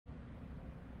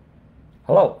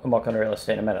Hello and welcome to Real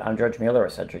Estate in a Minute. I'm George Mueller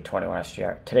with Century 21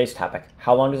 SGR. Today's topic,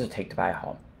 how long does it take to buy a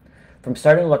home? From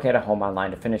starting to look at a home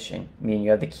online to finishing, meaning you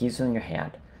have the keys in your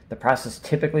hand, the process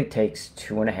typically takes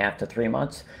 2.5 to 3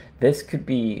 months. This could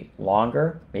be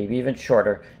longer, maybe even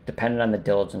shorter, depending on the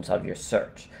diligence of your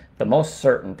search. The most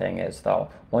certain thing is, though,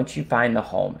 once you find the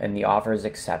home and the offer is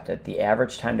accepted, the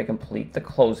average time to complete the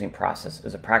closing process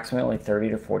is approximately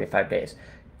 30 to 45 days,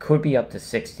 could be up to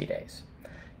 60 days.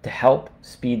 To help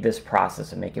speed this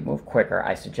process and make it move quicker,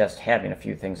 I suggest having a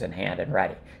few things in hand and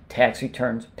ready. Tax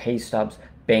returns, pay stubs,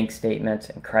 bank statements,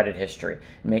 and credit history.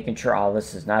 And making sure all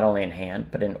this is not only in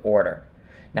hand, but in order.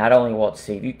 Not only will it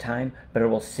save you time, but it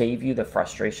will save you the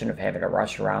frustration of having to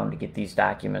rush around to get these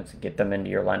documents and get them into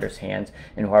your lender's hands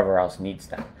and whoever else needs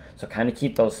them. So kind of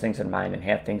keep those things in mind and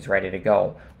have things ready to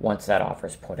go once that offer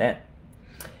is put in.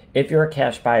 If you're a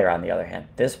cash buyer, on the other hand,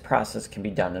 this process can be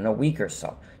done in a week or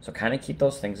so. So kind of keep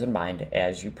those things in mind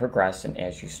as you progress and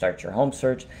as you start your home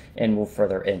search and move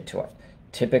further into it.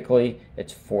 Typically,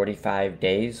 it's 45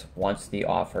 days once the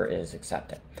offer is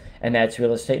accepted. And that's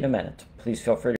Real Estate in a Minute. Please feel free to